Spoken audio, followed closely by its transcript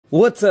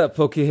What's up,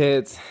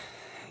 Pokeheads?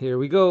 Here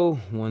we go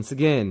once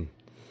again.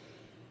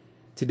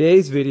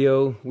 Today's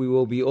video, we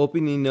will be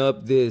opening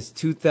up this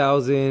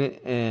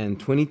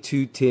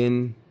 2022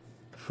 tin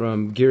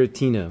from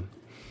Giratina.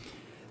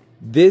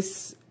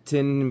 This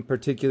tin in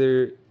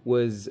particular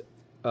was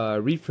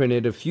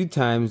reprinted a few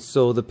times,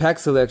 so the pack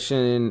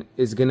selection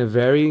is gonna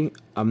vary.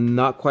 I'm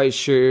not quite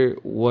sure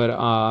what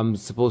I'm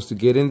supposed to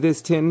get in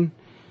this tin.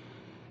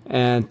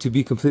 And to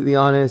be completely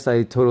honest,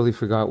 I totally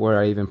forgot where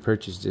I even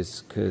purchased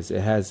this because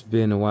it has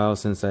been a while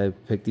since I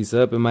picked these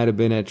up. It might have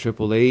been at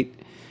 888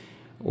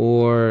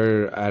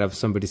 or out of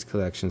somebody's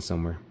collection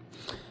somewhere.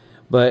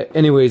 But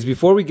anyways,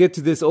 before we get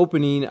to this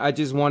opening, I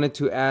just wanted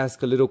to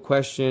ask a little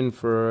question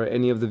for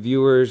any of the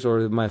viewers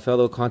or my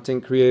fellow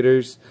content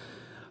creators.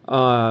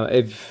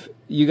 If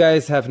you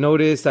guys have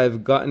noticed,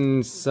 I've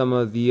gotten some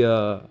of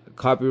the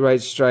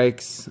copyright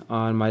strikes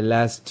on my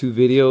last two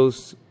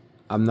videos.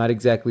 I'm not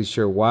exactly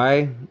sure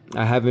why.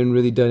 I haven't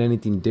really done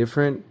anything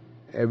different.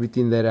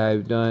 Everything that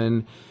I've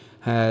done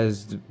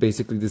has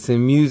basically the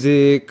same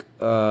music.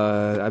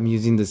 I'm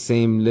using the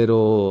same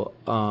little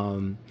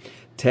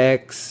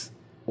text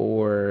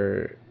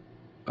or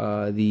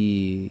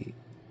the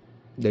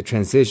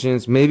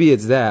transitions. Maybe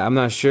it's that. I'm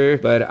not sure.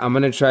 But I'm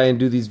going to try and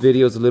do these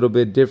videos a little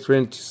bit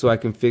different so I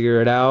can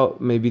figure it out.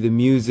 Maybe the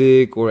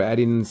music or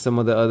adding some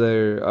of the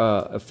other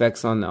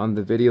effects on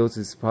the videos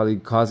is probably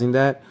causing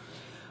that.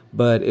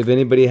 But if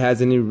anybody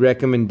has any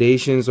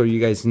recommendations or you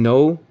guys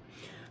know,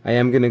 I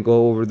am going to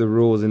go over the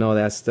rules and all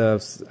that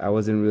stuff. I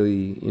wasn't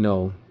really,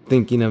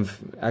 thinking of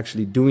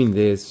actually doing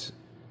this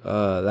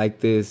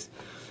like this.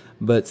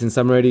 But since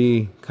I'm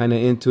already kind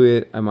of into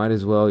it, I might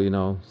as well,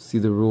 see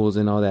the rules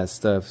and all that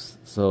stuff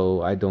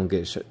so I don't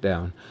get shut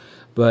down.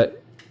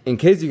 But in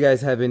case you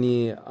guys have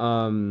any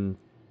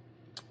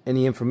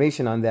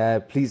information on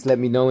that, please let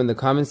me know in the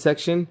comment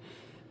section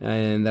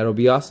and that'll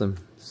be awesome.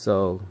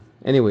 So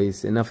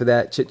anyways, enough of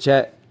that chit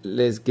chat.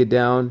 Let's get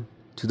down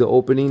to the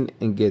opening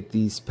and get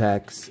these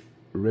packs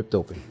ripped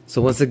open.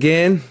 So once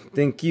again,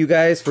 thank you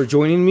guys for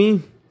joining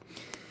me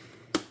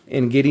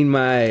and getting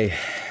my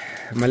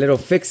little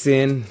fix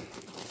in.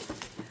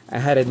 I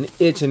had an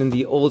itch in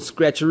the old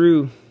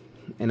scratcheroo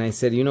and I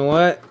said, you know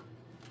what?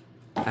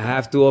 I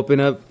have to open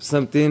up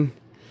something,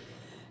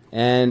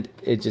 and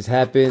it just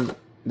happened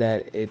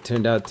that it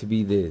turned out to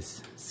be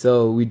this.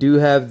 So we do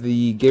have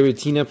the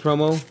Giratina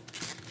promo.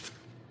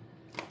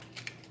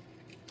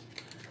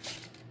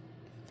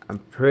 I'm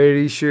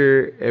pretty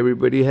sure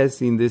everybody has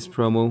seen this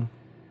promo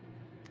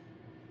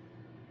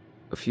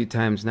a few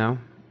times now.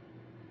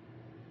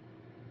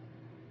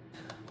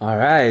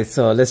 Alright,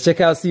 so let's check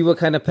out, see what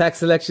kind of pack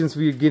selections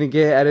we're going to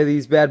get out of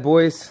these bad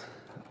boys.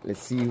 Let's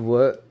see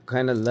what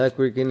kind of luck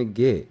we're going to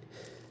get.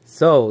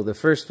 So, the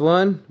first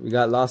one, we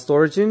got Lost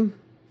Origin.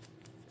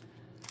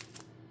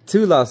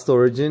 2 Lost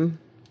Origin.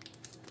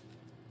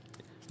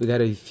 We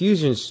got a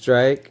Fusion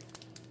Strike.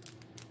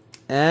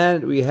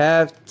 And we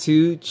have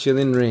 2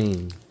 Chilling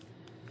Reign.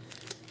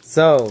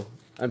 So,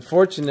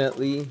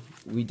 unfortunately,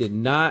 we did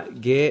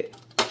not get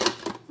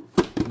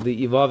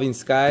the Evolving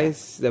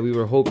Skies that we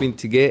were hoping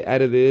to get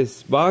out of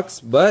this box,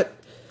 but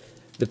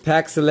the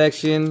pack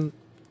selection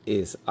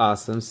is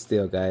awesome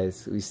still,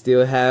 guys. We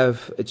still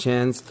have a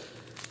chance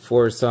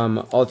for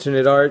some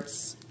alternate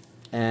arts,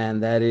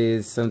 and that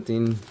is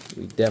something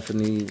we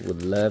definitely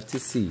would love to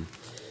see.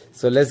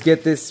 So let's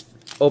get this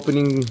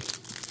opening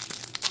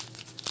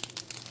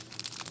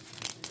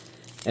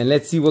and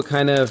let's see what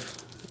kind of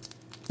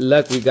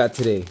luck we got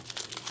today.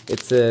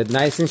 It's a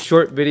nice and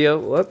short video.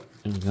 Whoop,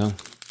 there we go.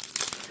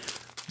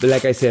 But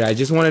like I said, I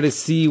just wanted to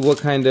see what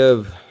kind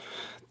of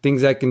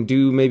things I can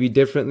do maybe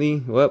differently.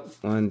 Whoop,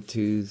 1,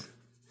 2,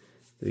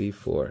 3,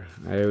 4.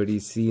 I already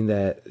seen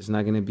that there's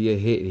not going to be a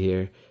hit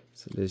here.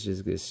 So let's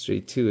just get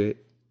straight to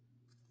it.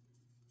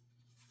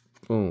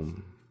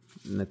 Boom.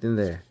 Nothing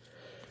there.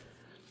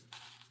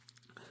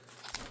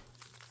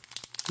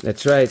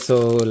 That's right.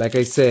 So like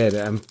I said,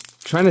 I'm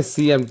trying to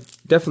see. I'm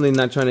definitely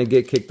not trying to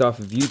get kicked off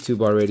of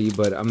YouTube already,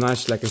 but I'm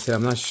not, like I said,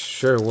 I'm not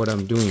sure what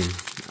I'm doing.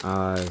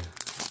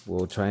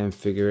 We'll try and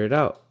figure it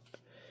out.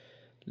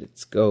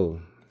 Let's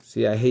go.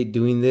 See, I hate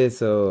doing this,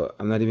 so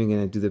I'm not even going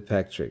to do the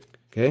pack trick.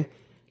 Okay?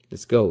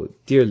 Let's go.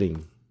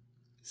 Deerling,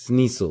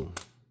 Sneasel,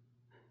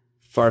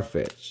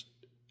 Farfetch'd,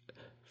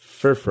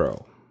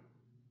 Furfrou,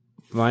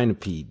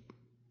 Vinipede,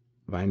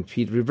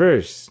 Vinipede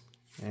Reverse,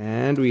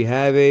 and we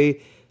have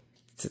a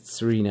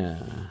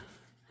Tsareena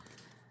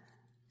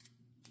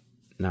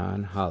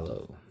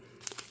non-hollow.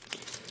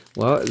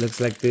 Well, it looks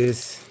like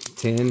this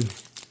tin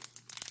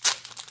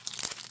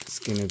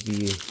gonna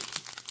be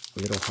a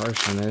little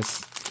harsh on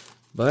us,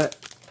 but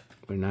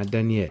we're not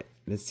done yet.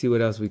 Let's see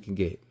what else we can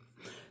get.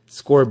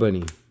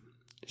 Scorbunny,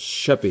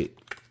 Shuppet,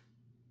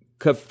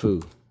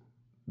 Cupfu,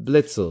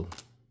 Blitzel,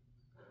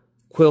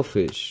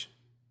 Quillfish,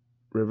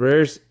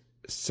 Reverse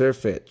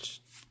Surfetch,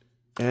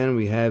 and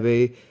we have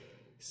a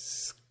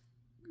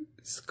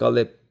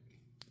Scolyptic.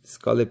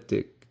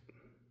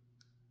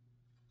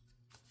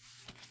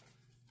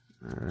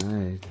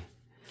 Alright.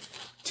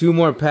 2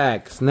 more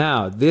packs.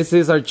 Now, this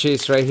is our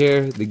chase right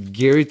here, the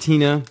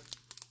Giratina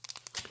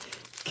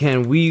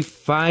can we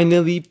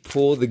finally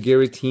pull the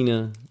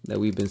Giratina that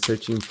we've been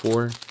searching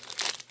for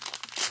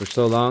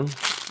so long?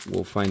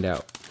 We'll find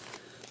out.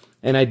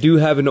 And I do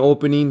have an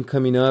opening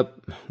coming up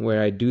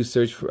where I do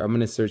search for, I'm going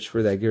to search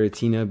for that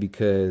Giratina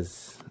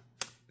because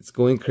it's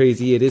going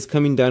crazy. It is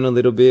coming down a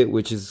little bit,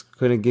 which is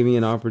going to give me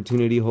an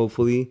opportunity,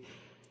 hopefully,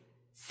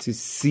 to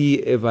see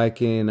if I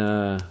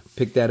can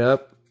pick that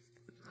up.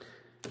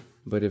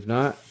 But if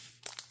not,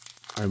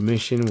 our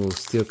mission will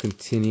still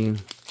continue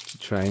to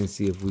try and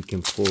see if we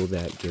can pull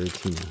that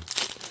Giratina.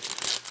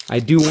 I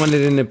do want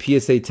it in a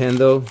PSA 10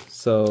 though,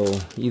 so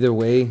either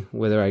way,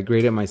 whether I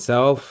grade it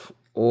myself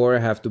or I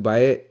have to buy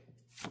it,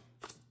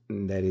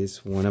 that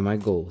is one of my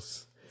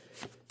goals.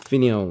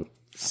 Finio,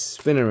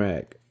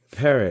 Spinarak,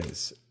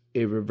 Perez,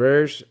 a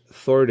reverse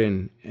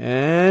Thornton,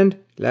 and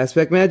last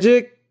pack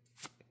magic,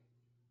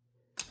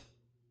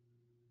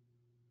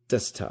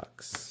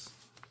 Dustox.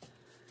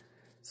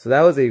 So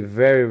that was a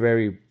very,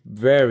 very,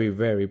 very,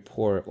 very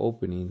poor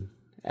opening.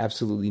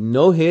 Absolutely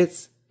no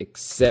hits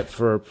except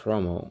for a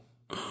promo.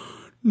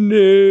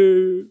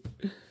 No.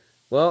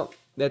 Well,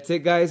 that's it,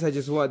 guys.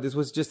 This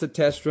was just a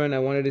test run. I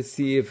wanted to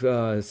see if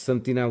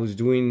something I was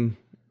doing,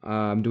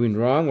 I'm doing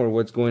wrong or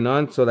what's going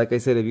on. So like I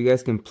said, if you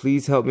guys can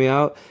please help me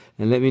out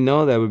and let me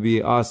know, that would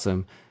be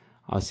awesome.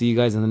 I'll see you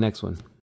guys in the next one.